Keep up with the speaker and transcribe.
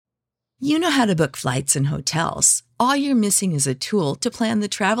You know how to book flights and hotels. All you're missing is a tool to plan the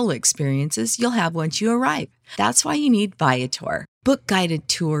travel experiences you'll have once you arrive. That's why you need Viator. Book guided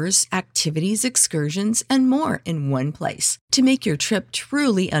tours, activities, excursions, and more in one place to make your trip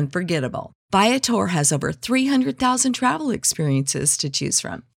truly unforgettable. Viator has over 300,000 travel experiences to choose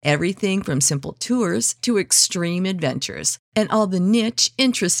from. Everything from simple tours to extreme adventures and all the niche,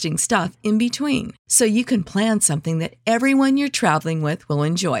 interesting stuff in between. So you can plan something that everyone you're traveling with will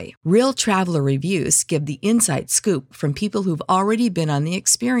enjoy. Real traveler reviews give the inside scoop from people who've already been on the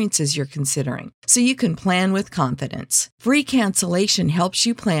experiences you're considering. So you can plan with confidence. Free cancellation helps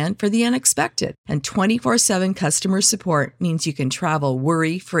you plan for the unexpected. And 24/7 customer support means you can travel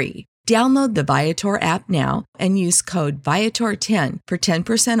worry-free. Download the Viator app now and use code Viator10 for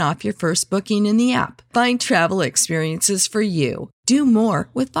 10% off your first booking in the app. Find travel experiences for you. Do more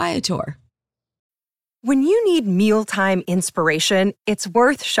with Viator. When you need mealtime inspiration, it's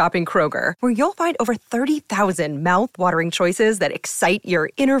worth shopping Kroger, where you'll find over 30,000 mouth-watering choices that excite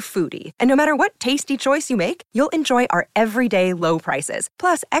your inner foodie. And no matter what tasty choice you make, you'll enjoy our everyday low prices,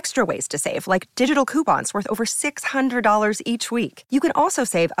 plus extra ways to save, like digital coupons worth over $600 each week. You can also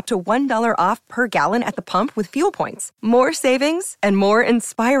save up to $1 off per gallon at the pump with fuel points. More savings and more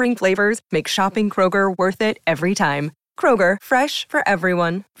inspiring flavors make shopping Kroger worth it every time. Kroger, fresh for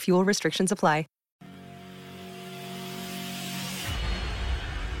everyone. Fuel restrictions apply.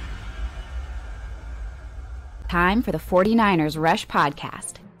 Time for the 49ers Rush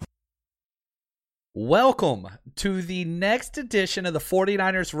Podcast. Welcome to the next edition of the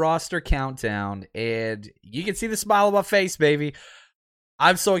 49ers roster countdown. And you can see the smile on my face, baby.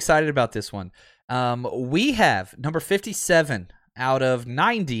 I'm so excited about this one. We have number 57 out of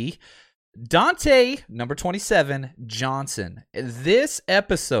 90, Dante, number 27, Johnson. This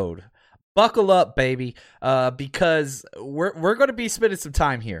episode, buckle up, baby, because we're going to be spending some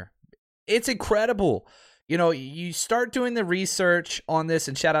time here. It's incredible. You know, you start doing the research on this,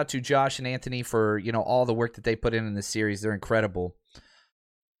 and shout out to Josh and Anthony for, you know, all the work that they put in this series. They're incredible.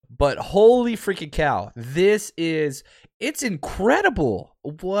 But holy freaking cow, it's incredible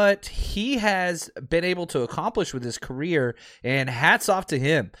what he has been able to accomplish with his career, and hats off to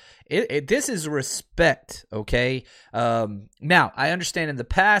him. This is respect, okay? Now, I understand in the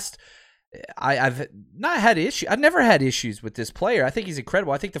past, I've never had issues with this player. I think he's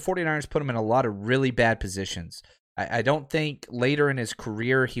incredible. I think the 49ers put him in a lot of really bad positions. I don't think later in his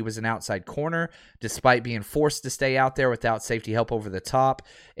career he was an outside corner, despite being forced to stay out there without safety help over the top.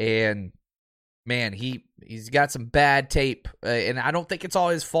 And man, he's got some bad tape, and I don't think it's all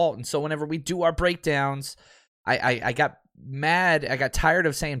his fault. And so whenever we do our breakdowns, I got mad. I got tired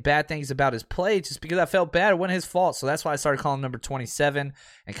of saying bad things about his play just because I felt bad. It wasn't his fault. So that's why I started calling him number 27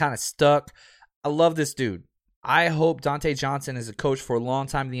 and kind of stuck. I love this dude. I hope Dante Johnson is a coach for a long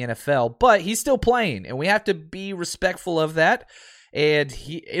time in the NFL, but he's still playing, and we have to be respectful of that. And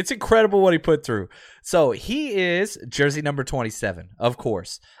it's incredible what he put through. So he is jersey number 27, of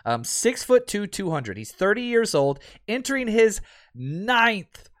course. 6'2", 200. He's 30 years old, entering his nine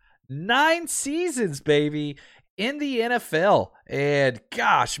seasons, baby, in the NFL. And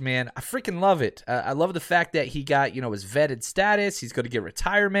gosh, man, I freaking love it. I love the fact that he got, his vetted status. He's going to get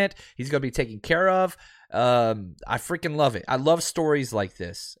retirement. He's going to be taken care of. I freaking love it. I love stories like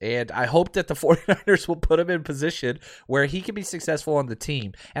this. And I hope that the 49ers will put him in a position where he can be successful on the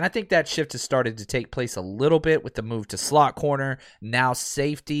team. And I think that shift has started to take place a little bit with the move to slot corner, now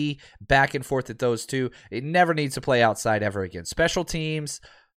safety, back and forth at those two. It never needs to play outside ever again. Special teams,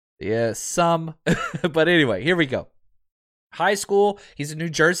 yeah, some. But anyway, here we go. High school, he's a New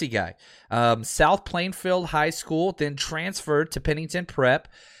Jersey guy. South Plainfield High School, then transferred to Pennington Prep.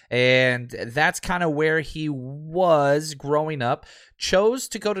 And that's kind of where he was growing up. Chose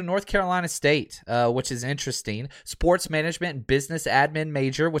to go to North Carolina State, which is interesting. Sports management and business admin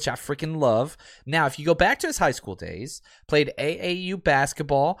major, which I freaking love. Now, if you go back to his high school days, played AAU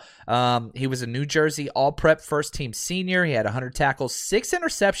basketball. He was a New Jersey all-prep first-team senior. He had 100 tackles, 6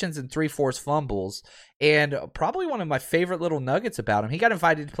 interceptions, and 3 forced fumbles. And probably one of my favorite little nuggets about him, he got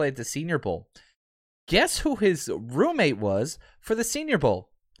invited to play at the Senior Bowl. Guess who his roommate was for the Senior Bowl?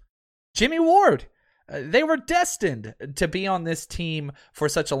 Jimmy Ward. They were destined to be on this team for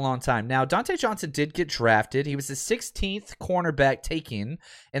such a long time. Now, Dante Johnson did get drafted. He was the 16th cornerback taken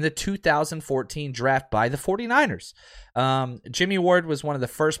in the 2014 draft by the 49ers. Jimmy Ward was one of the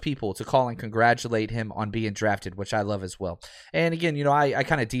first people to call and congratulate him on being drafted, which I love as well. And again, I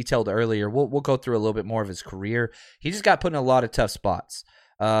kind of detailed earlier. We'll go through a little bit more of his career. He just got put in a lot of tough spots.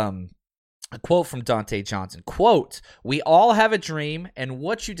 A quote from Dante Johnson, quote, "We all have a dream, and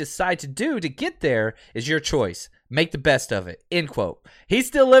what you decide to do to get there is your choice. Make the best of it. End quote. He's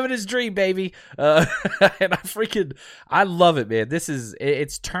still living his dream, baby. And I love it, man.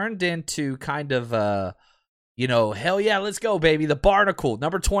 It's turned into kind of, hell yeah, let's go, baby. The Barnacle,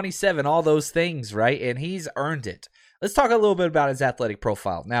 number 27, all those things, right? And he's earned it. Let's talk a little bit about his athletic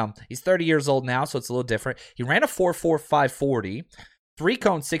profile. Now, he's 30 years old now, so it's a little different. He ran a 4.45 40,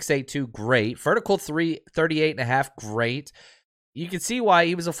 3-cone 6.82, great. Vertical 38.5, great. You can see why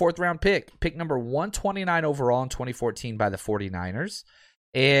he was a fourth-round pick number 129 overall in 2014 by the 49ers.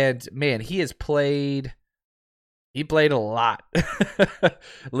 And, man, he played a lot.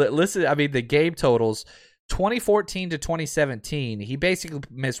 Listen, I mean, the game totals, 2014 to 2017, he basically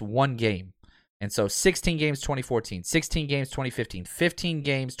missed one game. And so 16 games 2014, 16 games 2015, 15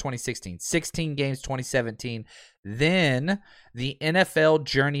 games 2016, 16 games 2017. Then the NFL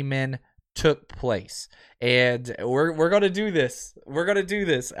Journeyman took place, and we're going to do this. We're going to do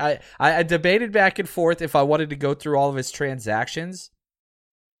this. I debated back and forth if I wanted to go through all of his transactions.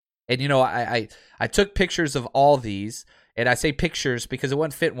 And, I took pictures of all these, and I say pictures because it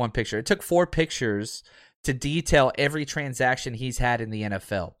wouldn't fit in one picture. It took 4 pictures to detail every transaction he's had in the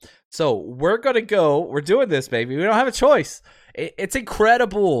NFL. So we're doing this, baby. We don't have a choice. It's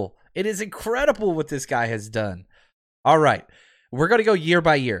incredible. It is incredible what this guy has done. All right. We're going to go year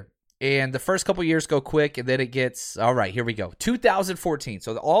by year. And the first couple years go quick, and then it gets, all right, here we go. 2014.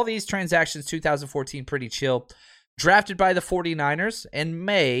 So all these transactions, 2014, pretty chill. Drafted by the 49ers in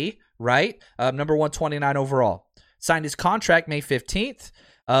May, right? Number 129 overall. Signed his contract May 15th.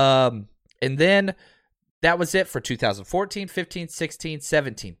 And then that was it for 2014, 15, 16,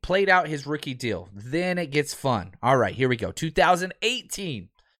 17. Played out his rookie deal. Then it gets fun. All right, here we go. 2018.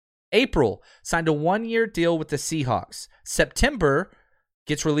 April, signed a 1-year deal with the Seahawks. September,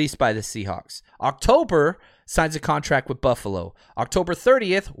 gets released by the Seahawks. October, signs a contract with Buffalo. October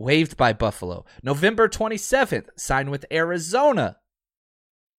 30th, waived by Buffalo. November 27th, signed with Arizona.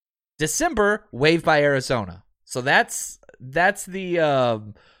 December, waived by Arizona. So that's the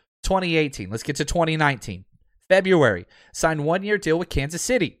 2018. Let's get to 2019. February, signed 1-year deal with Kansas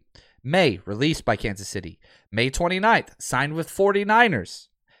City. May, released by Kansas City. May 29th, signed with 49ers.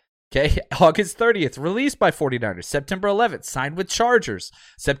 Okay, August 30th, released by 49ers. September 11th, signed with Chargers.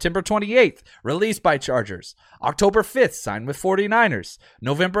 September 28th, released by Chargers. October 5th, signed with 49ers.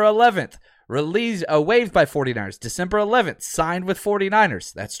 November 11th, waived by 49ers. December 11th, signed with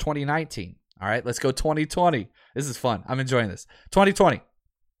 49ers. That's 2019. All right, let's go 2020. This is fun. I'm enjoying this. 2020.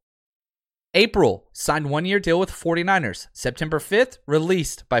 April, signed 1-year deal with 49ers. September 5th,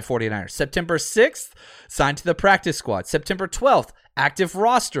 released by 49ers. September 6th, signed to the practice squad. September 12th, active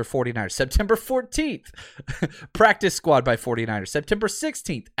roster 49ers. September 14th, practice squad by 49ers. September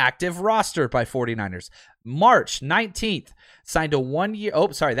 16th, active roster by 49ers. March 19th, signed a 1-year.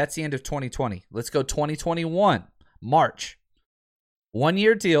 Oh, sorry, that's the end of 2020. Let's go 2021. March,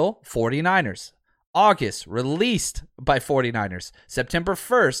 1-year deal, 49ers. August, released by 49ers. September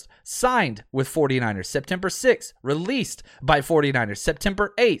 1st, signed with 49ers. September 6th, released by 49ers.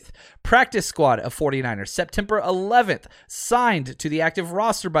 September 8th, practice squad of 49ers. September 11th, signed to the active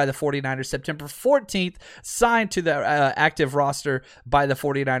roster by the 49ers. September 14th, signed to the active roster by the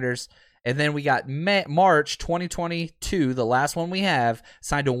 49ers. And then we got March 2022, the last one we have,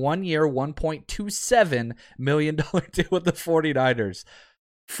 signed a 1-year, $1.27 million deal with the 49ers.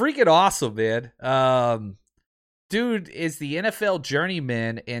 Freaking awesome, man. Dude is the NFL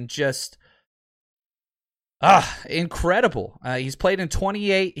journeyman and just incredible. He's played in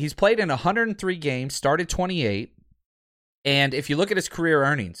 28. He's played in 103 games, started 28. And if you look at his career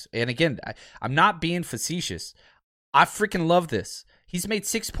earnings, and again, I'm not being facetious. I freaking love this. He's made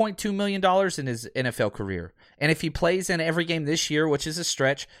 $6.2 million in his NFL career. And if he plays in every game this year, which is a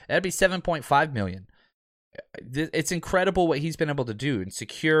stretch, that'd be $7.5 million. It's incredible what he's been able to do and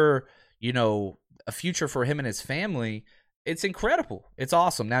secure, a future for him and his family. It's incredible. It's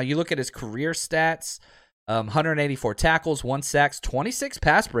awesome. Now you look at his career stats, 184 tackles, 1 sack, 26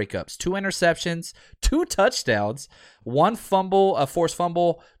 pass breakups, 2 interceptions, 2 touchdowns, 1 fumble, a forced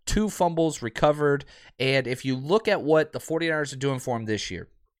fumble, 2 fumbles recovered. And if you look at what the 49ers are doing for him this year,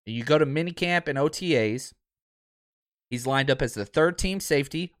 you go to minicamp and OTAs, he's lined up as the 3rd team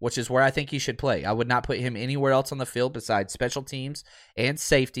safety, which is where I think he should play. I would not put him anywhere else on the field besides special teams and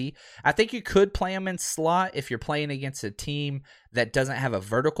safety. I think you could play him in slot if you're playing against a team that doesn't have a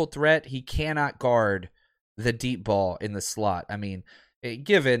vertical threat. He cannot guard the deep ball in the slot. I mean,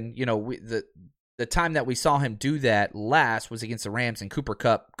 given, the time that we saw him do that last was against the Rams, and Cooper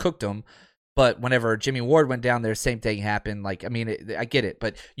Kupp cooked him. But whenever Jimmy Ward went down there, same thing happened. Like, I mean, I get it,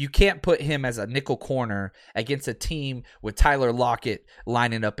 but you can't put him as a nickel corner against a team with Tyler Lockett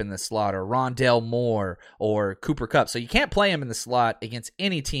lining up in the slot, or Rondale Moore or Cooper Kupp. So you can't play him in the slot against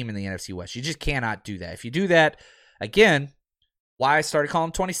any team in the NFC West. You just cannot do that. If you do that, again, why I started calling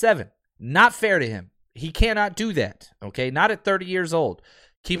him 27. Not fair to him. He cannot do that, okay? Not at 30 years old.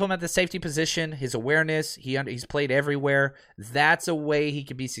 Keep him at the safety position, his awareness, he's played everywhere. That's a way he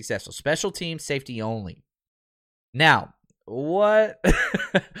can be successful. Special teams, safety only. Now, what's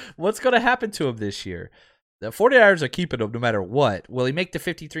going to happen to him this year? The 49ers are keeping him no matter what. Will he make the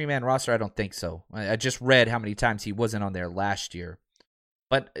 53-man roster? I don't think so. I just read how many times he wasn't on there last year.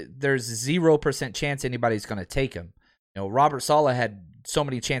 But there's 0% chance anybody's going to take him. You know, Robert Saleh had so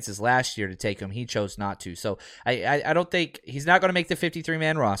many chances last year to take him. He chose not to. So I don't think he's not going to make the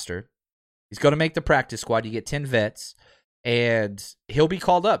 53-man roster. He's going to make the practice squad. You get 10 vets, and he'll be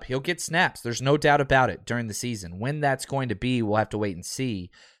called up. He'll get snaps. There's no doubt about it during the season. When that's going to be, we'll have to wait and see.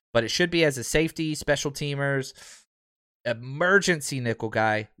 But it should be as a safety, special teamers, emergency nickel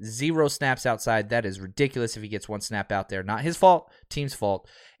guy, 0 snaps outside. That is ridiculous if he gets 1 snap out there. Not his fault, team's fault.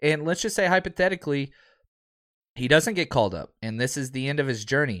 And let's just say hypothetically, he doesn't get called up, and this is the end of his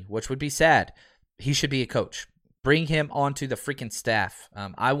journey, which would be sad. He should be a coach. Bring him onto the freaking staff.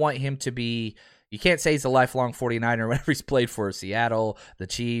 I want him to be – you can't say he's a lifelong 49er whenever he's played for Seattle, the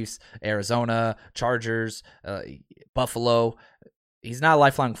Chiefs, Arizona, Chargers, Buffalo. He's not a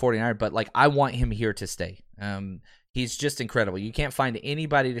lifelong 49er, but, like, I want him here to stay. He's just incredible. You can't find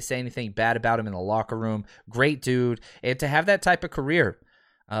anybody to say anything bad about him in the locker room. Great dude. And to have that type of career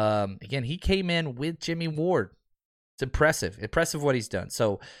 – again, he came in with Jimmy Ward. It's impressive what he's done.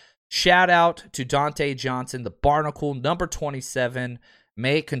 So shout out to Dante Johnson, the Barnacle, number 27.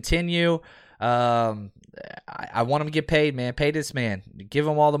 May it continue. I want him to get paid, man. Pay this man. Give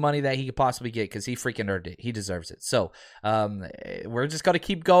him all the money that he could possibly get, because he freaking earned it. He deserves it. So we're just going to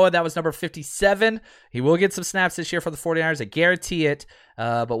keep going. That was number 57. He will get some snaps this year for the 49ers. I guarantee it.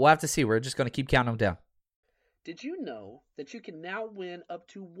 But we'll have to see. We're just going to keep counting them down. Did you know that you can now win up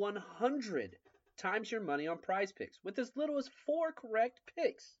to 100 times your money on Prize Picks with as little as 4 correct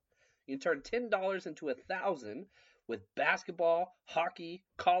picks? You can turn $10 into 1,000 with basketball, hockey,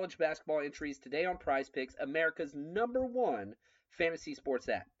 college basketball entries today on Prize Picks, America's #1 fantasy sports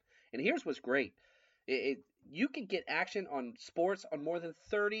app. And here's what's great. You can get action on sports on more than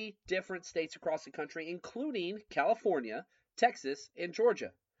 30 different states across the country, including California, Texas, and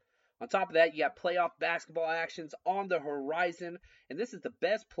Georgia. On top of that, you got playoff basketball actions on the horizon, and this is the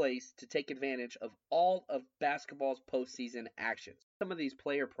best place to take advantage of all of basketball's postseason actions. Some of these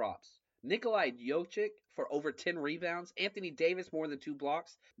player props. Nikolai Jokic for over 10 rebounds, Anthony Davis more than 2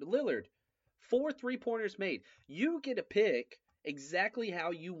 blocks, Lillard 4 3-pointers made. You get to pick exactly how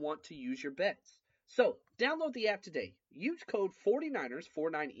you want to use your bets. So, download the app today. Use code 49ers,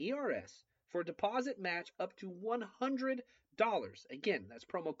 49ERS, for a deposit match up to $100. Again, that's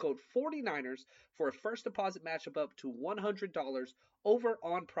promo code 49ers for a first deposit matchup up to $100 over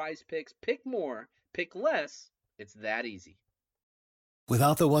on Prize Picks. Pick more, pick less. It's that easy.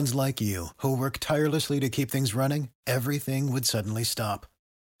 Without the ones like you, who work tirelessly to keep things running, everything would suddenly stop.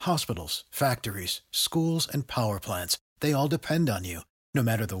 Hospitals, factories, schools, and power plants, they all depend on you. No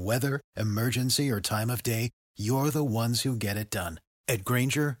matter the weather, emergency, or time of day, you're the ones who get it done. At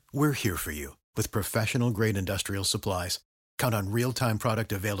Grainger, we're here for you with professional-grade industrial supplies. Count on real-time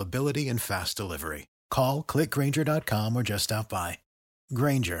product availability and fast delivery. Call, click Grainger.com, or just stop by.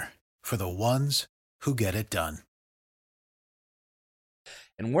 Grainger, for the ones who get it done.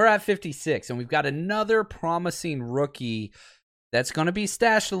 And we're at 56, and we've got another promising rookie that's going to be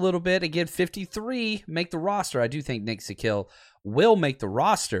stashed a little bit. Again, 53 make the roster. I do think Nick Sakill will make the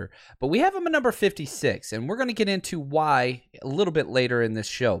roster, but we have him at number 56, and we're going to get into why a little bit later in this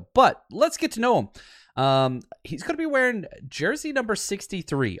show. But let's get to know him. He's going to be wearing jersey number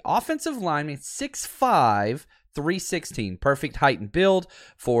 63, offensive lineman, 6'5", 316, perfect height and build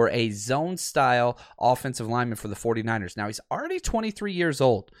for a zone-style offensive lineman for the 49ers. Now, he's already 23 years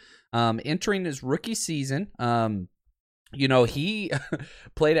old, entering his rookie season. He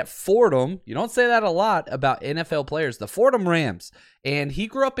played at Fordham. You don't say that a lot about NFL players. The Fordham Rams. And he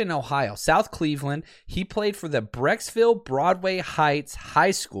grew up in Ohio, South Cleveland. He played for the Brecksville Broadway Heights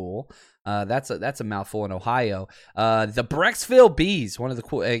High School. That's a mouthful in Ohio. The Brecksville Bees, one of the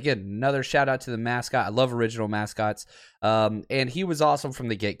cool, again, another shout out to the mascot. I love original mascots. And he was awesome from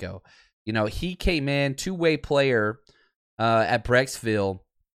the get-go. He came in, two-way player at Brecksville,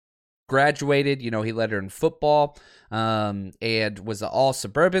 graduated, he led her in football, and was an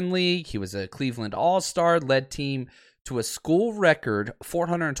all-suburban league. He was a Cleveland All-Star, led team to a school record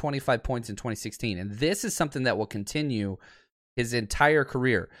 425 points in 2016. And this is something that will continue his entire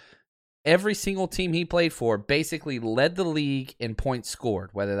career. Every single team he played for basically led the league in points scored,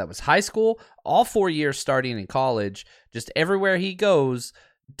 whether that was high school, all 4 years starting in college. Just everywhere he goes,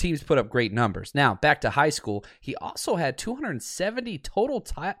 teams put up great numbers. Now, back to high school, he also had 270 total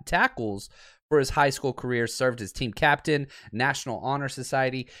tackles for his high school career, served as team captain, National Honor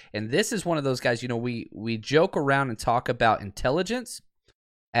Society. And this is one of those guys, we joke around and talk about intelligence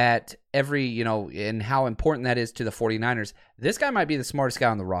at every, and how important that is to the 49ers. This guy might be the smartest guy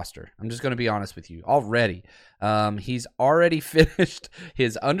on the roster. I'm just going to be honest with you already. He's already finished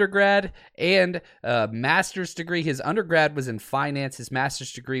his undergrad and master's degree. His undergrad was in finance. His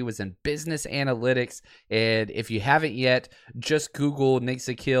master's degree was in business analytics. And if you haven't yet, just Google Nick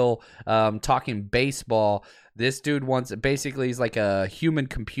Zakhil talking baseball. This dude basically he's like a human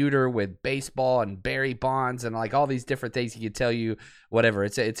computer with baseball and Barry Bonds and like all these different things he could tell you, whatever.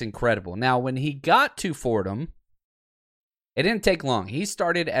 It's incredible. Now, when he got to Fordham, it didn't take long. He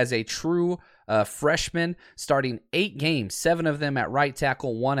started as a true freshman, starting 8 games, 7 of them at right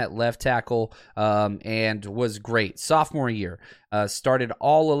tackle, 1 at left tackle, and was great. Sophomore year, started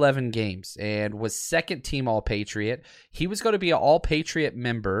all 11 games and was second team All-Patriot. He was going to be an All-Patriot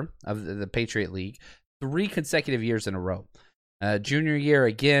member of the Patriot League 3 consecutive years in a row. Junior year,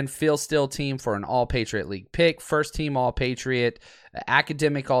 again, Phil Steele team for an All-Patriot League pick, first team All-Patriot,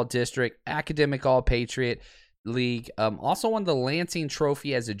 academic All-District, academic All-Patriot League. Also won the Lansing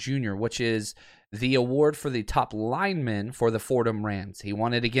Trophy as a junior, which is the award for the top lineman for the Fordham Rams. He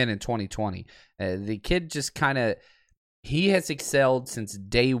won it again in 2020. The kid just he has excelled since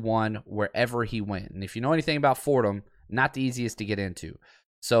day one wherever he went. And if you know anything about Fordham, not the easiest to get into.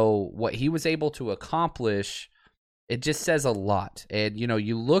 So what he was able to accomplish, it just says a lot. And,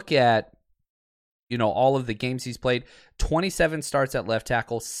 you look at, all of the games he's played, 27 starts at left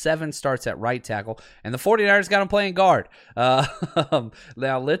tackle, 7 starts at right tackle, and the 49ers got him playing guard.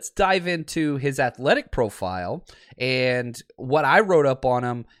 Now let's dive into his athletic profile and what I wrote up on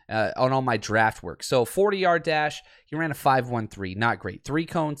him on all my draft work. So 40-yard dash, he ran a 5.13, not great. 3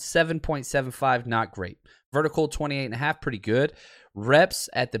 cones, 7.75, not great. Vertical, 28.5, pretty good. Reps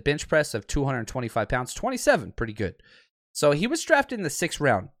at the bench press of 225 pounds, 27, pretty good. So he was drafted in the 6th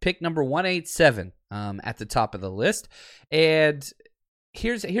round, pick number 187 at the top of the list. And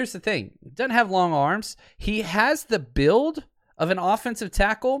here's the thing. Doesn't have long arms. He has the build of an offensive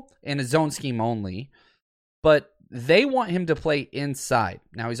tackle in a zone scheme only, but they want him to play inside.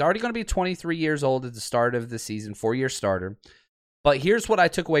 Now, he's already going to be 23 years old at the start of the season, 4-year starter. But here's what I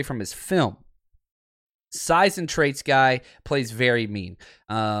took away from his film. Size and traits guy, plays very mean.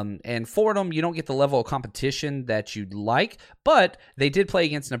 And Fordham, you don't get the level of competition that you'd like, but they did play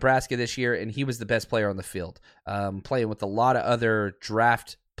against Nebraska this year, and he was the best player on the field, playing with a lot of other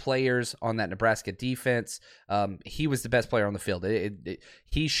draft players on that Nebraska defense. He was the best player on the field.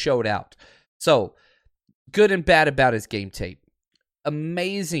 He showed out. So, good and bad about his game tape.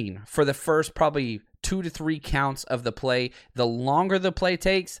 Amazing for the first probably 2 to 3 counts of the play. The longer the play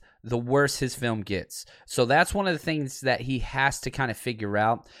takes, the worse his film gets. So that's one of the things that he has to kind of figure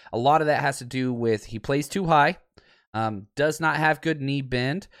out. A lot of that has to do with he plays too high, does not have good knee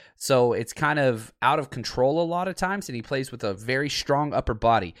bend, so it's kind of out of control a lot of times, and he plays with a very strong upper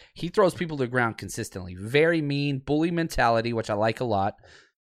body. He throws people to the ground consistently. Very mean, bully mentality, which I like a lot.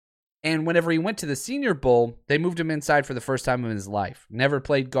 And whenever he went to the Senior Bowl, they moved him inside for the first time in his life. Never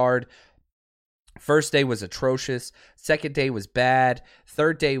played guard. First day was atrocious. Second day was bad.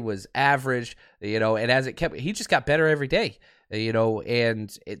 Third day was average. And as it kept, he just got better every day.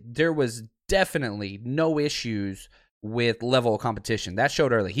 And there was definitely no issues with level of competition. That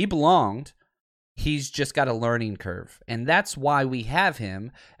showed early. He belonged. He's just got a learning curve. And that's why we have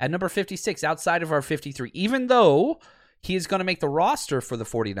him at number 56 outside of our 53. Even though he is going to make the roster for the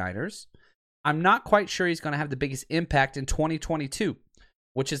 49ers, I'm not quite sure he's going to have the biggest impact in 2022,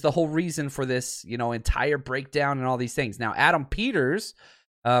 which is the whole reason for this, entire breakdown and all these things. Now, Adam Peters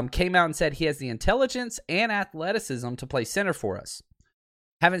came out and said he has the intelligence and athleticism to play center for us.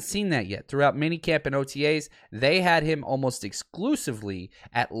 Haven't seen that yet. Throughout minicamp and OTAs, they had him almost exclusively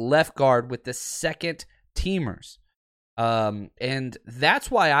at left guard with the second teamers. And that's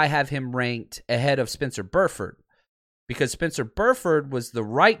why I have him ranked ahead of Spencer Burford, because Spencer Burford was the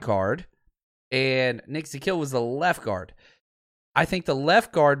right guard and Nick Zakhil was the left guard. I think the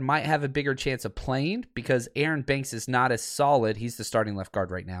left guard might have a bigger chance of playing because Aaron Banks is not as solid. He's the starting left guard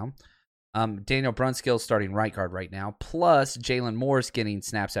right now. Daniel Brunskill's starting right guard right now, plus Jalen Moore's getting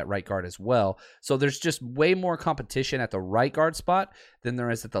snaps at right guard as well. So there's just way more competition at the right guard spot than there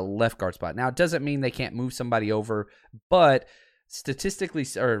is at the left guard spot. Now, it doesn't mean they can't move somebody over, but statistically,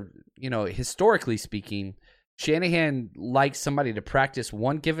 or historically speaking, Shanahan likes somebody to practice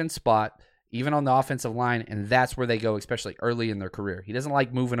one given spot, even on the offensive line, and that's where they go, especially early in their career. He doesn't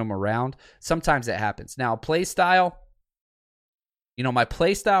like moving them around. Sometimes it happens. Now, play style, my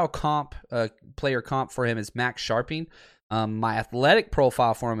play style player comp for him is Max Sharping. My athletic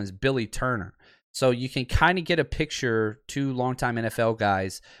profile for him is Billy Turner. So you can kind of get a picture, two longtime NFL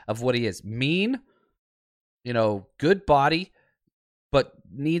guys, of what he is. Mean, good body, but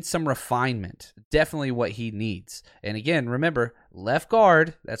needs some refinement. Definitely what he needs. And again, remember, left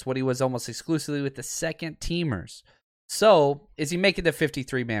guard, that's what he was almost exclusively with the second teamers. So is he making the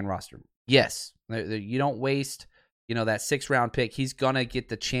 53-man roster? Yes. You don't waste that 6th-round pick. He's going to get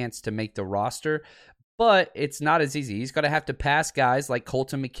the chance to make the roster, but it's not as easy. He's going to have to pass guys like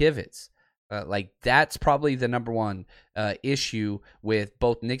Colton McKivitz. That's probably the number one issue with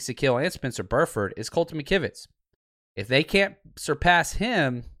both Nick Zakiel and Spencer Burford is Colton McKivitz. If they can't surpass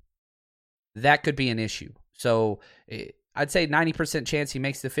him, that could be an issue. So I'd say 90% chance he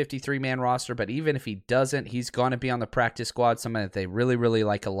makes the 53-man roster, but even if he doesn't, he's going to be on the practice squad, somebody that they really, really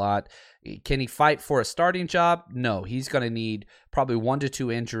like a lot. Can he fight for a starting job? No, he's going to need probably 1 to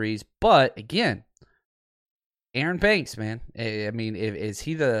 2 injuries. But again, Aaron Banks, man, I mean, is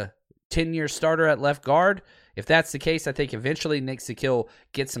he the 10-year starter at left guard? If that's the case, I think eventually Nick Zakiel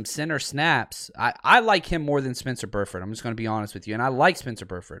gets some center snaps. I like him more than Spencer Burford. I'm just going to be honest with you. And I like Spencer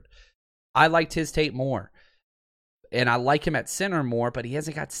Burford. I liked his tape more. And I like him at center more, but he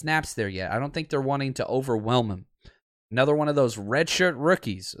hasn't got snaps there yet. I don't think they're wanting to overwhelm him. Another one of those redshirt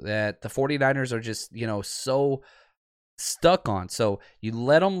rookies that the 49ers are just, so stuck on. So you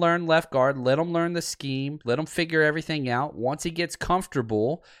let him learn left guard, let him learn the scheme, let him figure everything out. Once he gets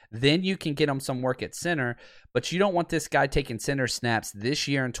comfortable, then you can get him some work at center. But you don't want this guy taking center snaps this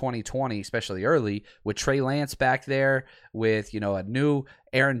year in 2020, especially early, with Trey Lance back there, with, a new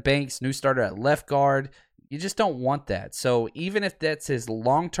Aaron Banks, new starter at left guard. You just don't want that. So even if that's his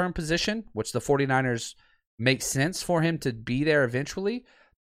long-term position, which the 49ers make sense for him to be there eventually,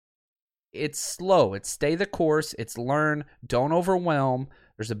 it's slow. It's stay the course. It's learn. Don't overwhelm.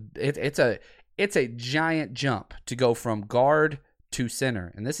 It's a giant jump to go from guard to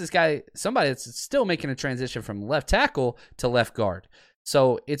center. And this is somebody that's still making a transition from left tackle to left guard.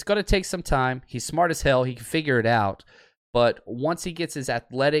 So it's going to take some time. He's smart as hell. He can figure it out. But once he gets his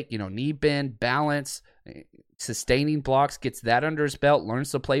athletic, knee bend, balance, sustaining blocks, gets that under his belt,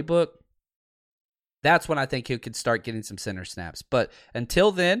 learns the playbook, that's when I think he could start getting some center snaps. But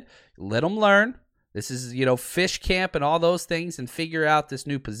until then, let him learn. This is, fish camp and all those things, and figure out this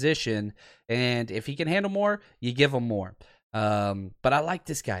new position. And if he can handle more, you give him more. But I like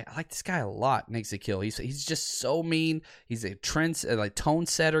this guy. I like this guy a lot, Nick Zakiel. He's just so mean. He's a tone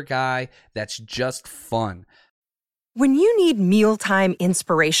setter guy that's just fun. When you need mealtime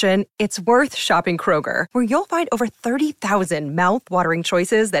inspiration, it's worth shopping Kroger, where you'll find over 30,000 mouth-watering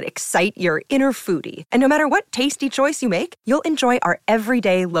choices that excite your inner foodie. And no matter what tasty choice you make, you'll enjoy our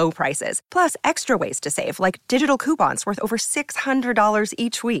everyday low prices, plus extra ways to save, like digital coupons worth over $600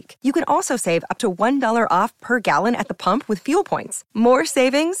 each week. You can also save up to $1 off per gallon at the pump with fuel points. More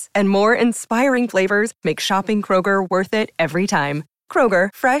savings and more inspiring flavors make shopping Kroger worth it every time. Kroger,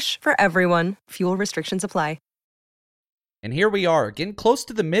 fresh for everyone. Fuel restrictions apply. And here we are, getting close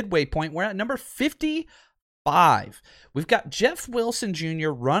to the midway point. We're at number 55. We've got Jeff Wilson Jr.,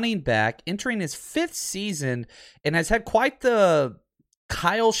 running back, entering his 5th season and has had quite the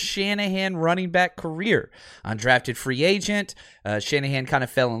Kyle Shanahan running back career. Undrafted free agent. Shanahan kind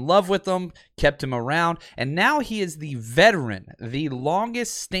of fell in love with him, kept him around, and now he is the veteran, the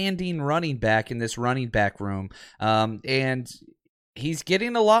longest standing running back in this running back room. And he's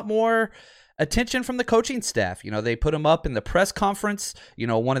getting a lot more attention from the coaching staff. They put him up in the press conference,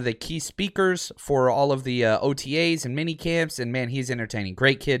 one of the key speakers for all of the OTAs and mini camps, and man, he's entertaining.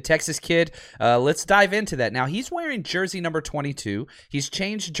 Great kid, Texas kid. Let's dive into that. Now, he's wearing jersey number 22. He's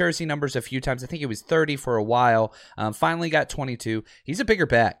changed jersey numbers a few times. I think it was 30 for a while. Finally got 22. He's a bigger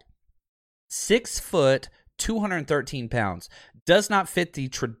back. 6 foot, 213 pounds. Does not fit the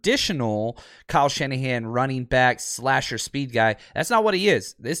traditional Kyle Shanahan running back slasher speed guy. That's not what he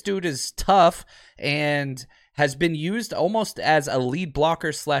is. This dude is tough and has been used almost as a lead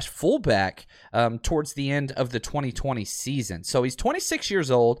blocker / fullback towards the end of the 2020 season. So he's 26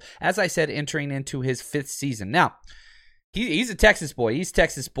 years old, as I said, entering into his 5th season. Now, he's a Texas boy. He's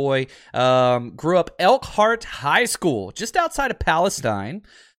Texas boy. Grew up Elkhart High School, just outside of Palestine.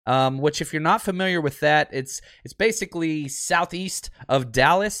 which if you're not familiar with that, it's basically southeast of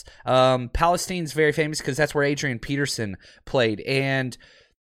Dallas. Palestine's very famous because that's where Adrian Peterson played. And,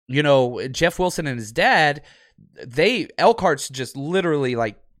 Jeff Wilson and his dad, Elkhart's just literally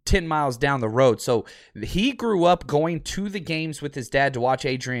like 10 miles down the road. So he grew up going to the games with his dad to watch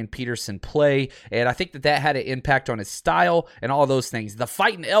Adrian Peterson play. And I think that had an impact on his style and all those things. The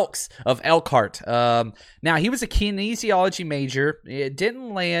Fighting Elks of Elkhart. Now, he was a kinesiology major. It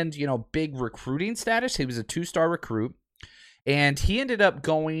didn't land, big recruiting status. He was a 2-star recruit. And he ended up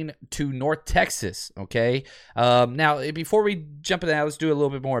going to North Texas, okay? Now, before we jump into that, let's do a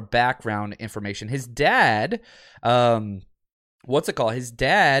little bit more background information. His dad... His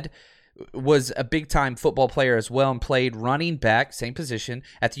dad was a big-time football player as well and played running back, same position,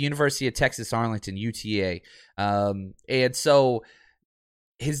 at the University of Texas Arlington, UTA. And so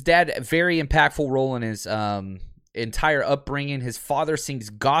his dad, a very impactful role in his entire upbringing. His father sings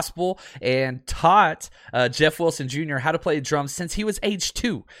gospel and taught Jeff Wilson Jr. how to play the drums since he was age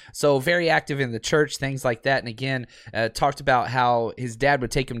 2. So very active in the church, things like that. And again, talked about how his dad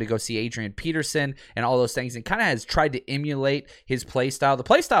would take him to go see Adrian Peterson and all those things, and kind of has tried to emulate his play style. The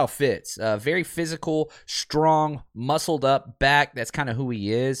play style fits. Very physical, strong, muscled up back. That's kind of who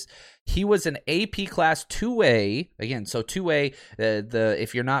he is. He was an AP Class 2A. Again, so 2A,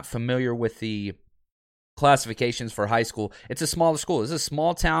 if you're not familiar with the classifications for high school, it's a smaller school. It's a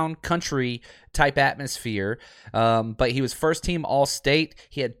small town country type atmosphere, but he was first team All-State.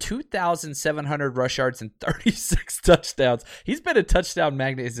 He had 2,700 rush yards and 36 touchdowns. He's been a touchdown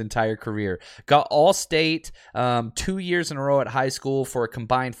magnet his entire career. Got All-State 2 years in a row at high school for a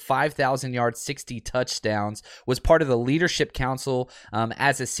combined 5,000 yards, 60 touchdowns. Was part of the leadership council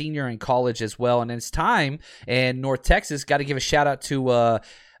as a senior in college as well. And in his time in North Texas, got to give a shout out to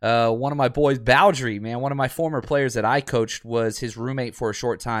one of my boys, Bowdry, man. One of my former players that I coached was his roommate for a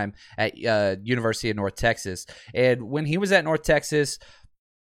short time at University of North Texas. And when he was at North Texas,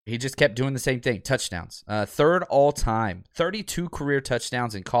 he just kept doing the same thing, touchdowns. Third all-time, 32 career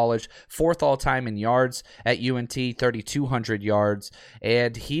touchdowns in college, fourth all-time in yards at UNT, 3,200 yards.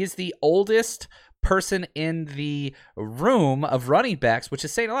 And he is the oldest person in the room of running backs, which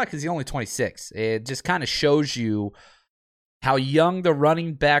is saying a lot because he's only 26. It just kind of shows you how young the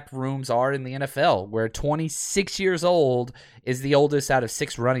running back rooms are in the NFL, where 26 years old is the oldest out of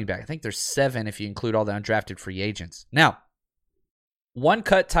 6 running backs. I think there's 7 if you include all the undrafted free agents. Now,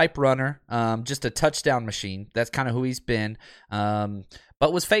 one-cut type runner, just a touchdown machine. That's kind of who he's been,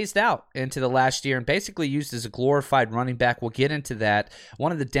 but was phased out into the last year and basically used as a glorified running back. We'll get into that.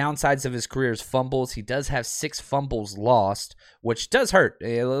 One of the downsides of his career is fumbles. He does have 6 fumbles lost, which does hurt.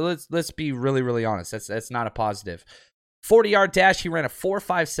 Let's be really, really honest. That's not a positive. 40-yard dash, he ran a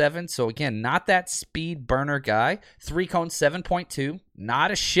 4.57, so again, not that speed burner guy. 3-cone, 7.2, not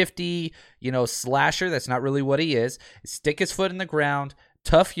a shifty, slasher. That's not really what he is. Stick his foot in the ground,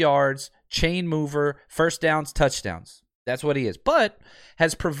 tough yards, chain mover, first downs, touchdowns. That's what he is, but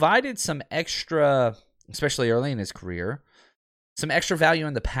has provided some extra, especially early in his career, some extra value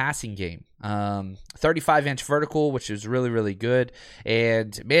in the passing game. 35-inch vertical, which is really, really good.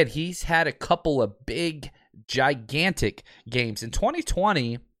 And, man, he's had a couple of gigantic games. In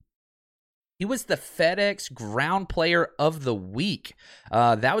 2020, he was the FedEx Ground Player of the Week.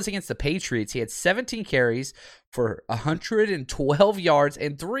 That was against the Patriots. He had 17 carries for 112 yards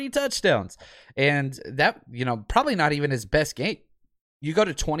and 3 touchdowns. And that, probably not even his best game. You go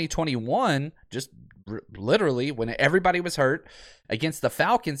to 2021, just literally when everybody was hurt, against the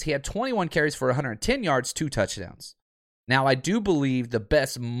Falcons, he had 21 carries for 110 yards, 2 touchdowns. Now, I do believe the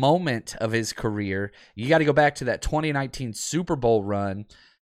best moment of his career, you got to go back to that 2019 Super Bowl run.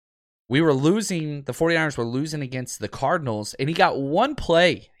 The 49ers were losing against the Cardinals, and he got one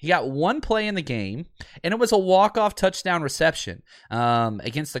play. He got one play in the game, and it was a walk-off touchdown reception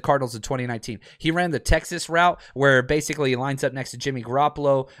against the Cardinals in 2019. He ran the Texas route where basically he lines up next to Jimmy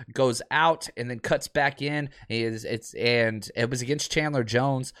Garoppolo, goes out, and then cuts back in. And it was against Chandler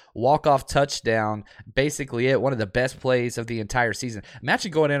Jones, walk-off touchdown, basically one of the best plays of the entire season.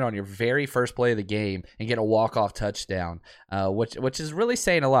 Imagine going in on your very first play of the game and get a walk-off touchdown, which is really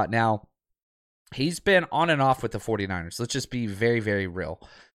saying a lot. Now, he's been on and off with the 49ers. Let's just be very, very real.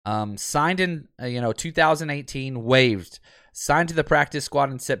 Signed in 2018, waived. Signed to the practice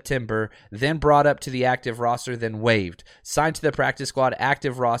squad in September, then brought up to the active roster, then waived. Signed to the practice squad,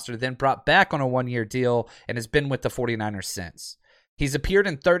 active roster, then brought back on a 1-year deal, and has been with the 49ers since. He's appeared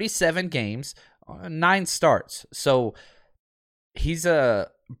in 37 games, 9 starts. So he's a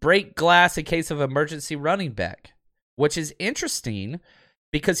break glass in case of emergency running back, which is interesting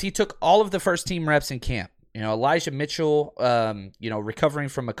because he took all of the first team reps in camp. Elijah Mitchell, recovering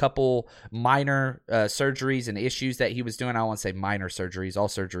from a couple minor surgeries and issues that he was doing. I don't want to say minor surgeries. All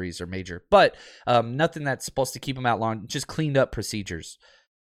surgeries are major. But nothing that's supposed to keep him out long. Just cleaned up procedures.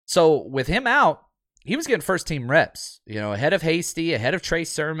 So with him out, he was getting first-team reps, ahead of Hasty, ahead of Trey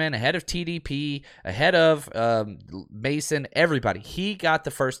Sermon, ahead of TDP, ahead of Mason, everybody. He got the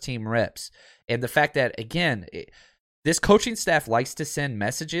first-team reps. And the fact that, again, this coaching staff likes to send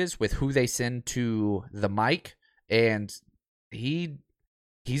messages with who they send to the mic, and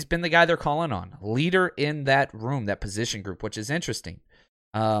he's been the guy they're calling on. Leader in that room, that position group, which is interesting.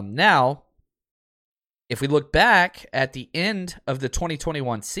 Now, if we look back at the end of the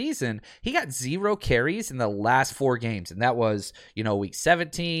 2021 season, he got 0 carries in the last 4 games. And that was, week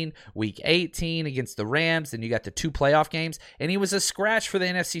 17, week 18 against the Rams. Then you got the 2 playoff games. And he was a scratch for the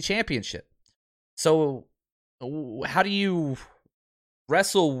NFC Championship. So how do you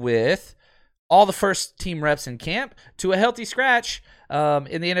wrestle with all the first team reps in camp to a healthy scratch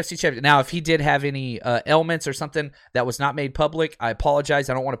in the NFC Championship? Now, if he did have any ailments or something that was not made public, I apologize.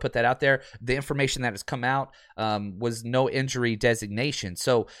 I don't want to put that out there. The information that has come out was no injury designation.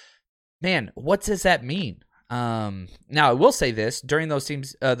 So, man, what does that mean? Now, I will say this. During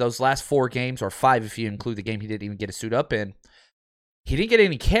those last 4 games, or 5 if you include the game he didn't even get a suit up in, he didn't get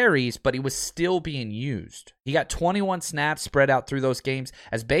any carries, but he was still being used. He got 21 snaps spread out through those games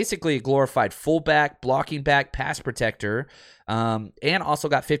as basically a glorified fullback, blocking back, pass protector, and also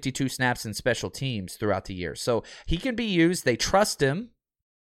got 52 snaps in special teams throughout the year. So he can be used. They trust him,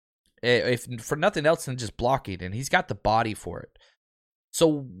 if for nothing else than just blocking, and he's got the body for it. So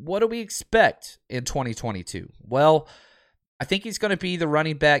what do we expect in 2022? Well, I think he's going to be the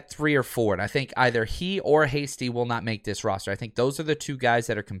running back 3 or 4, and I think either he or Hasty will not make this roster. I think those are the 2 guys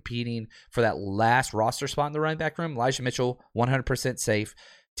that are competing for that last roster spot in the running back room. Elijah Mitchell, 100% safe.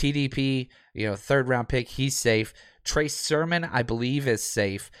 TDP, 3rd-round pick, he's safe. Trey Sermon, I believe, is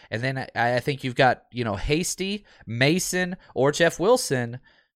safe. And then I think you've got, Hasty, Mason, or Jeff Wilson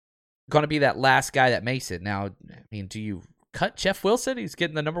going to be that last guy that makes it. Now, do you cut Jeff Wilson? He's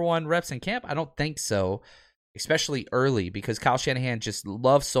getting the number 1 reps in camp? I don't think so. Especially early, because Kyle Shanahan just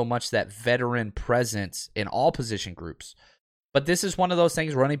loves so much that veteran presence in all position groups. But this is one of those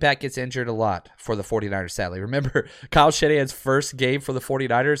things, running back gets injured a lot for the 49ers, sadly. Remember, Kyle Shanahan's first game for the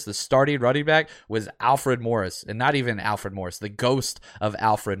 49ers, the starting running back was Alfred Morris. And not even Alfred Morris, the ghost of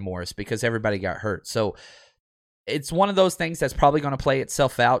Alfred Morris, because everybody got hurt. So it's one of those things that's probably going to play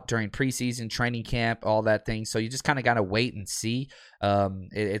itself out during preseason, training camp, all that thing. So you just kind of got to wait and see.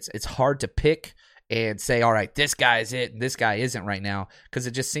 It's hard to pick and say, all right, this guy is it, and this guy isn't right now, because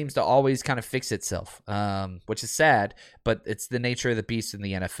it just seems to always kind of fix itself, which is sad, but it's the nature of the beast in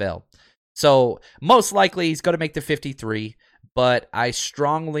the NFL. So most likely he's going to make the 53, but I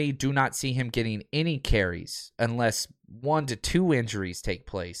strongly do not see him getting any carries unless 1 to 2 injuries take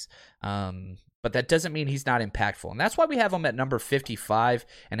place. But that doesn't mean he's not impactful. And that's why we have him at number 55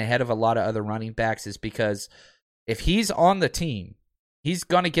 and ahead of a lot of other running backs, is because if he's on the team, he's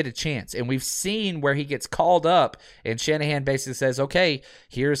going to get a chance. And we've seen where he gets called up and Shanahan basically says, okay,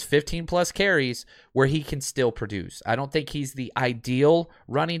 here's 15-plus carries where he can still produce. I don't think he's the ideal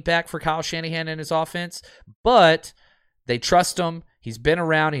running back for Kyle Shanahan and his offense, but they trust him. He's been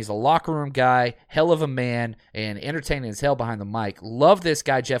around. He's a locker room guy, hell of a man, and entertaining as hell behind the mic. Love this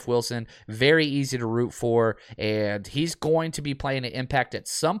guy, Jeff Wilson. Very easy to root for, and he's going to be playing an impact at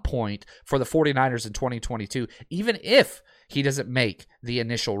some point for the 49ers in 2022, even if he doesn't make the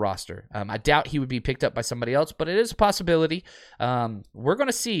initial roster. I doubt he would be picked up by somebody else, but it is a possibility. We're going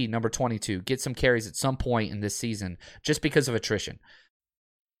to see number 22 get some carries at some point in this season just because of attrition.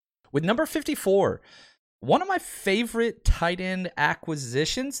 With number 54, one of my favorite tight end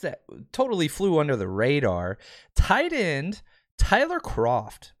acquisitions that totally flew under the radar, tight end Tyler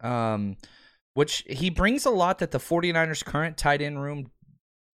Kroft, which he brings a lot that the 49ers' current tight end room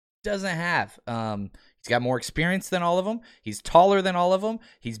doesn't have. He's got more experience than all of them. He's taller than all of them.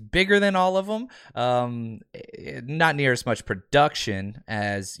 He's bigger than all of them. Not near as much production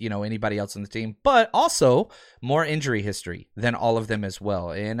as, anybody else on the team, but also more injury history than all of them as well.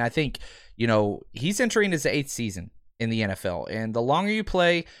 And I think, he's entering his 8th season in the NFL. And the longer you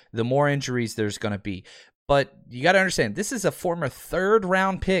play, the more injuries there's going to be. But you got to understand, this is a former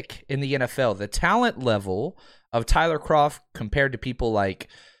 3rd-round pick in the NFL. The talent level of Tyler Kroft compared to people like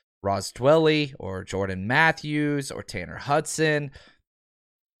Ross Dwelly or Jordan Matthews or Tanner Hudson,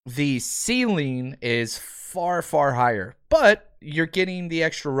 the ceiling is far, far higher, but you're getting the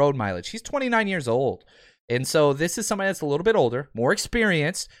extra road mileage. He's 29 years old. And so this is somebody that's a little bit older, more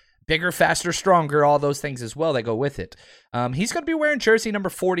experienced, bigger, faster, stronger, all those things as well that go with it. He's going to be wearing jersey number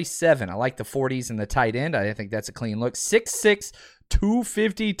 47. I like the 40s and the tight end. I think that's a clean look. 6'6",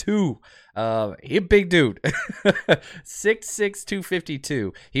 252. He a big dude. 6'6",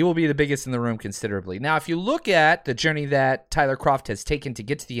 252. He will be the biggest in the room considerably. Now, if you look at the journey that Tyler Kroft has taken to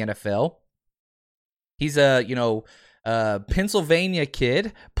get to the NFL, he's a, Pennsylvania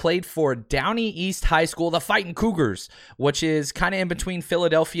kid, played for Downey East High School, the Fighting Cougars, which is kind of in between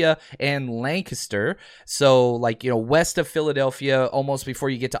Philadelphia and Lancaster. So, west of Philadelphia, almost before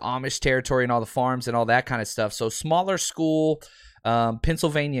you get to Amish territory and all the farms and all that kind of stuff. So, smaller school,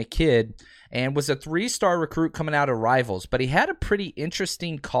 Pennsylvania kid, and was a 3-star recruit coming out of Rivals. But he had a pretty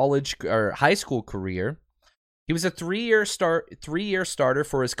interesting college or high school career. He was a 3-year starter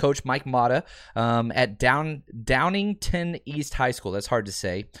for his coach, Mike Mata, at Downington East High School. That's hard to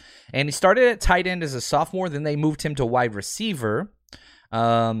say. And he started at tight end as a sophomore. Then they moved him to wide receiver,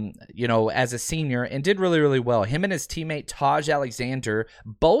 as a senior, and did really, really well. Him and his teammate, Taj Alexander,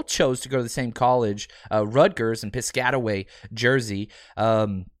 both chose to go to the same college, Rutgers in Piscataway, Jersey.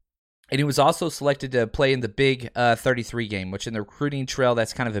 And he was also selected to play in the Big 33 game, which in the recruiting trail,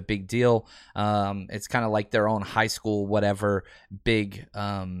 that's kind of a big deal. It's kind of like their own high school, whatever, big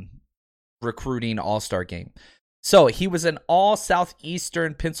recruiting all-star game. So he was an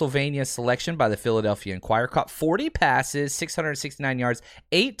all-Southeastern Pennsylvania selection by the Philadelphia Inquirer. Caught 40 passes, 669 yards,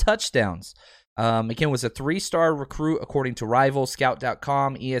 8 touchdowns. Again, was a 3-star recruit according to Rivals,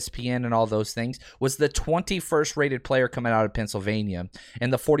 Scout.com, ESPN, and all those things. Was the 21st rated player coming out of Pennsylvania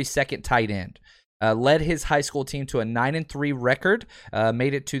and the 42nd tight end. Led his high school team to a 9-3 record,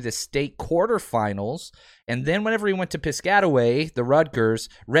 made it to the state quarterfinals, and then whenever he went to Piscataway, the Rutgers,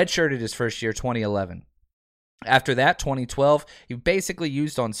 redshirted his first year, 2011. After that, 2012, he basically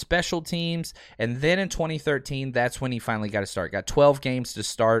used on special teams, and then in 2013, that's when he finally got to start. Got 12 games to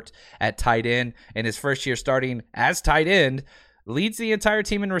start at tight end, and his first year starting as tight end, leads the entire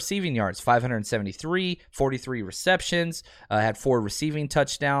team in receiving yards, 573, 43 receptions, had 4 receiving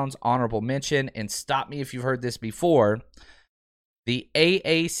touchdowns, honorable mention, and stop me if you've heard this before, the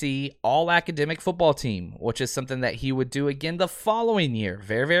AAC All-Academic Football Team, which is something that he would do again the following year.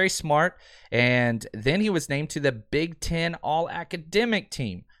 Very, very smart. And then he was named to the Big Ten All-Academic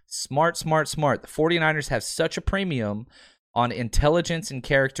Team. Smart, smart, smart. The 49ers have such a premium on intelligence and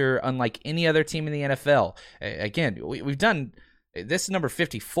character, unlike any other team in the NFL. Again, we've done, this is number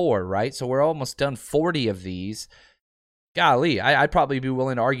 54, right? So we're almost done 40 of these. Golly, I'd probably be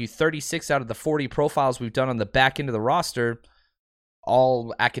willing to argue 36 out of the 40 profiles we've done on the back end of the roster,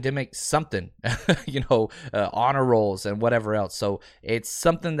 all academic something, honor rolls and whatever else. So it's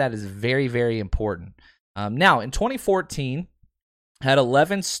something that is very, very important. Now, in 2014, had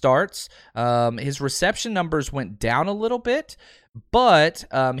 11 starts. His reception numbers went down a little bit, but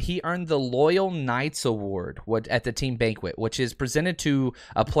he earned the Loyal Knights Award at the team banquet, which is presented to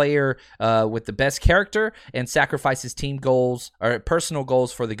a player with the best character and sacrifices team goals or personal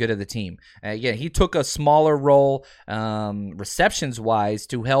goals for the good of the team. Again, he took a smaller role receptions-wise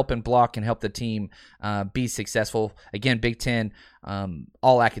to help and block and help the team be successful. Again, Big Ten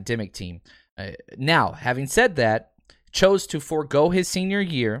all-academic team. Now, having said that, chose to forego his senior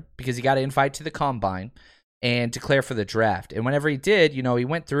year because he got an invite to the combine and declare for the draft. And whenever he did, he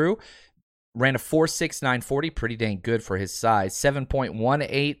went through, ran a 4.6 940, pretty dang good for his size.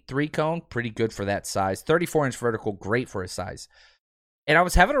 7.18 3-cone, pretty good for that size. 34-inch vertical, great for his size. And I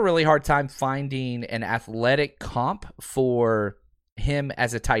was having a really hard time finding an athletic comp for him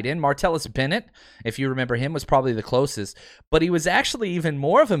as a tight end. Martellus Bennett, if you remember him, was probably the closest. But he was actually even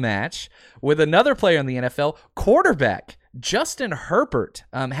more of a match with another player in the NFL, quarterback Justin Herbert.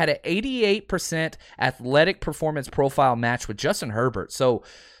 Had an 88% athletic performance profile match with Justin Herbert. So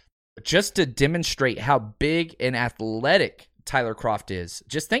just to demonstrate how big and athletic Tyler Kroft is,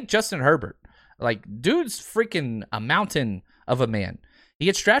 just think Justin Herbert. Dude's freaking a mountain of a man. He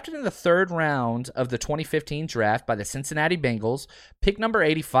gets drafted in the 3rd round of the 2015 draft by the Cincinnati Bengals, pick number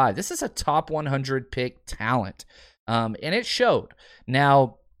 85. This is a top 100 pick talent, and it showed.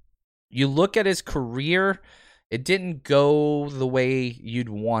 Now, you look at his career, it didn't go the way you'd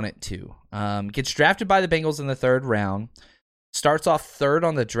want it to. Gets drafted by the Bengals in the 3rd round, starts off 3rd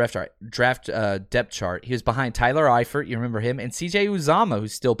on the draft depth chart. He was behind Tyler Eifert, you remember him, and CJ Uzomah,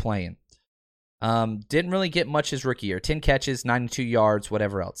 who's still playing. Didn't really get much his rookie year. 10 catches, 92 yards,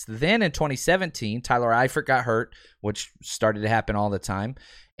 whatever else. Then in 2017, Tyler Eifert got hurt, which started to happen all the time.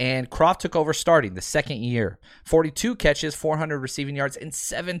 And Kroft took over starting the 2nd year. 42 catches, 400 receiving yards, and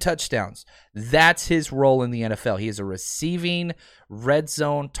 7 touchdowns. That's his role in the NFL. He is a receiving red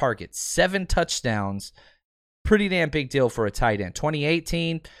zone target. 7 touchdowns. Pretty damn big deal for a tight end.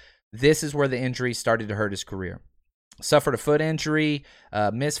 2018, this is where the injury started to hurt his career. Suffered a foot injury,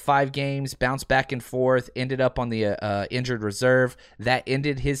 missed 5 games, bounced back and forth, ended up on the injured reserve. That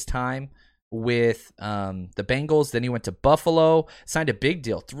ended his time with the Bengals. Then he went to Buffalo, signed a big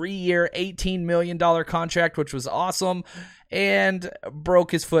deal, 3-year, $18 million contract, which was awesome, and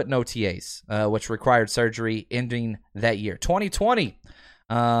broke his foot in OTAs, which required surgery, ending that year. 2020,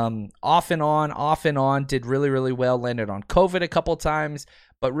 off and on, did really, really well, landed on COVID a couple times,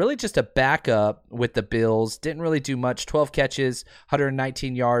 but really just a backup with the Bills. Didn't really do much. 12 catches,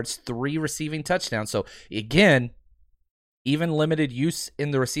 119 yards, 3 receiving touchdowns. So, again, even limited use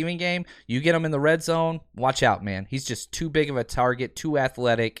in the receiving game, you get him in the red zone, watch out, man. He's just too big of a target, too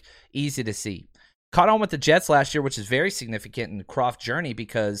athletic, easy to see. Caught on with the Jets last year, which is very significant in the Kroft journey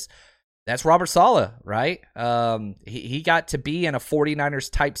because that's Robert Saleh, right? He got to be in a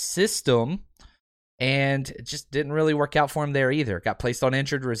 49ers type system, and it just didn't really work out for him there either. Got placed on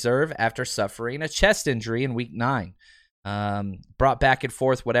injured reserve after suffering a chest injury in week 9. Brought back and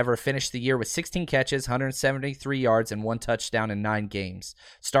forth, whatever, finished the year with 16 catches, 173 yards, and 1 touchdown in 9 games.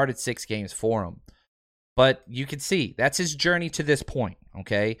 Started 6 games for him. But you can see, that's his journey to this point,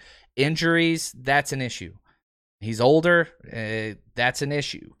 okay? Injuries, that's an issue. He's older, that's an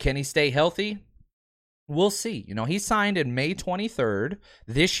issue. Can he stay healthy? We'll see. You know, he signed in May 23rd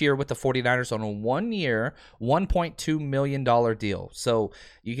this year with the 49ers on a 1-year, $1.2 million deal. So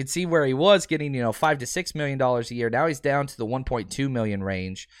you can see where he was getting, $5 to $6 million a year. Now he's down to the $1.2 million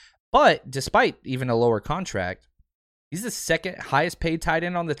range. But despite even a lower contract, he's the second highest paid tight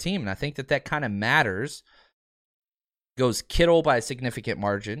end on the team. And I think that kind of matters. Goes Kittle by a significant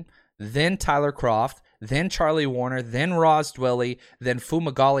margin, then Tyler Kroft, then Charlie Warner, then Ross Dwelley, then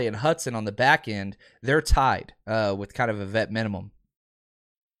Fumagalli and Hudson on the back end. They're tied with kind of a vet minimum.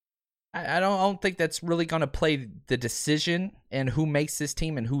 I don't think that's really going to play the decision and who makes this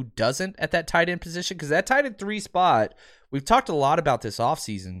team and who doesn't at that tight end position, because that tight end 3 spot, we've talked a lot about this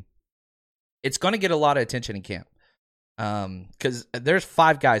offseason. It's going to get a lot of attention in camp because there's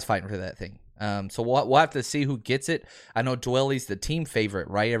 5 guys fighting for that thing. So we'll have to see who gets it. I know Dwelley's the team favorite,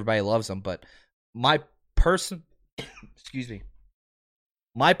 right? Everybody loves him, but my personal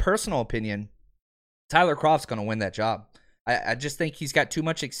opinion, Tyler Kroft's going to win that job. I just think he's got too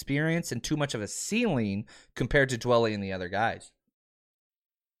much experience and too much of a ceiling compared to Dwelley and the other guys.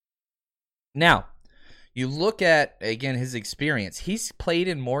 Now, you look at, again, his experience. He's played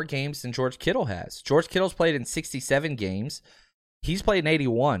in more games than George Kittle has. George Kittle's played in 67 games. He's played in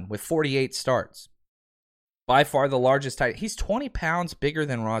 81 with 48 starts. By far the largest tight. He's 20 pounds bigger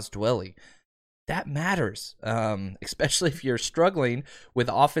than Ross Dwelley. That matters, especially if you're struggling with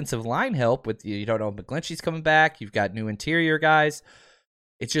offensive line help. You don't know, McGlinchey's coming back. You've got new interior guys.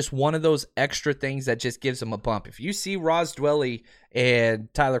 It's just one of those extra things that just gives them a bump. If you see Ross Dwelley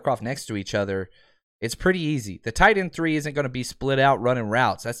and Tyler Kroft next to each other, it's pretty easy. The tight end 3 isn't going to be split out running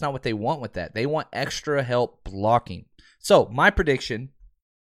routes. That's not what they want with that. They want extra help blocking. So my prediction,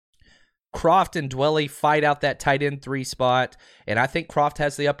 Kroft and Dwelley fight out that tight end 3 spot, and I think Kroft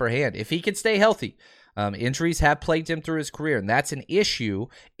has the upper hand if he can stay healthy. Injuries have plagued him through his career, and that's an issue.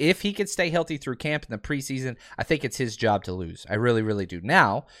 If he can stay healthy through camp in the preseason, I think it's his job to lose. I really, really do.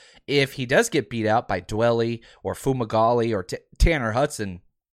 Now, if he does get beat out by Dwelley or Fumagalli or Tanner Hudson,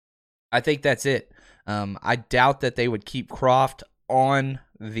 I think that's it. I doubt that they would keep Kroft on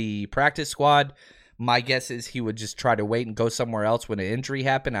the practice squad. My guess is he would just try to wait and go somewhere else when an injury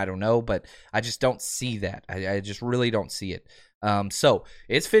happened. I don't know, but I just don't see that. I just really don't see it. So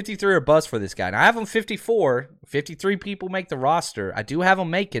it's 53 or bust for this guy. And I have him 54. 53 people make the roster. I do have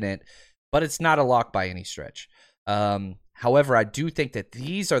him making it, but it's not a lock by any stretch. However, I do think that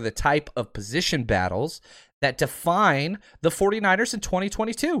these are the type of position battles that define the 49ers in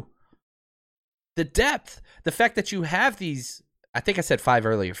 2022. The depth, the fact that you have these, I think I said 5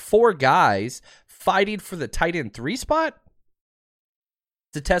 earlier, 4 guys fighting for the tight end 3 spot.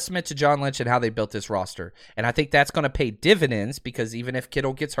 It's a testament to John Lynch and how they built this roster. And I think that's going to pay dividends because even if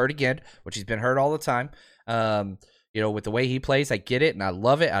Kittle gets hurt again, which he's been hurt all the time, with the way he plays, I get it and I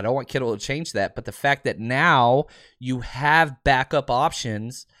love it. I don't want Kittle to change that. But the fact that now you have backup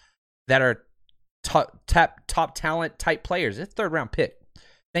options that are top talent type players. It's a 3rd-round pick.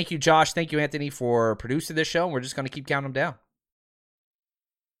 Thank you, Josh. Thank you, Anthony, for producing this show. And we're just going to keep counting them down.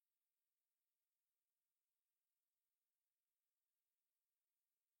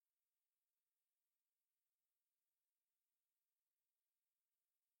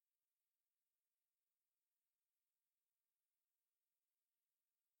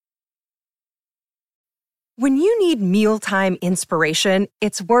 When you need mealtime inspiration,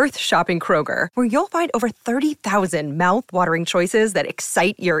 it's worth shopping Kroger, where you'll find over 30,000 mouth-watering choices that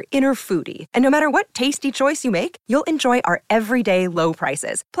excite your inner foodie. And no matter what tasty choice you make, you'll enjoy our everyday low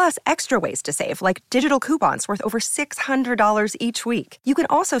prices, plus extra ways to save, like digital coupons worth over $600 each week. You can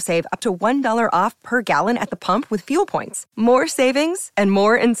also save up to $1 off per gallon at the pump with fuel points. More savings and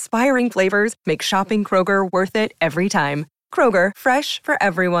more inspiring flavors make shopping Kroger worth it every time. Kroger, fresh for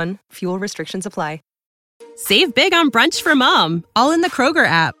everyone. Fuel restrictions apply. Save big on brunch for mom, all in the Kroger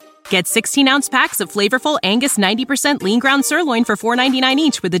app. Get 16-ounce packs of flavorful Angus 90% lean ground sirloin for $4.99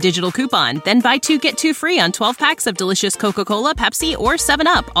 each with a digital coupon. Then buy 2, get 2 free on 12 packs of delicious Coca-Cola, Pepsi, or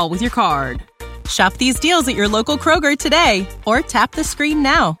 7-Up, all with your card. Shop these deals at your local Kroger today, or tap the screen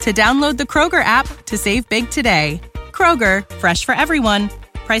now to download the Kroger app to save big today. Kroger, fresh for everyone.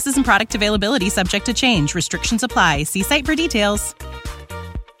 Prices and product availability subject to change. Restrictions apply. See site for details.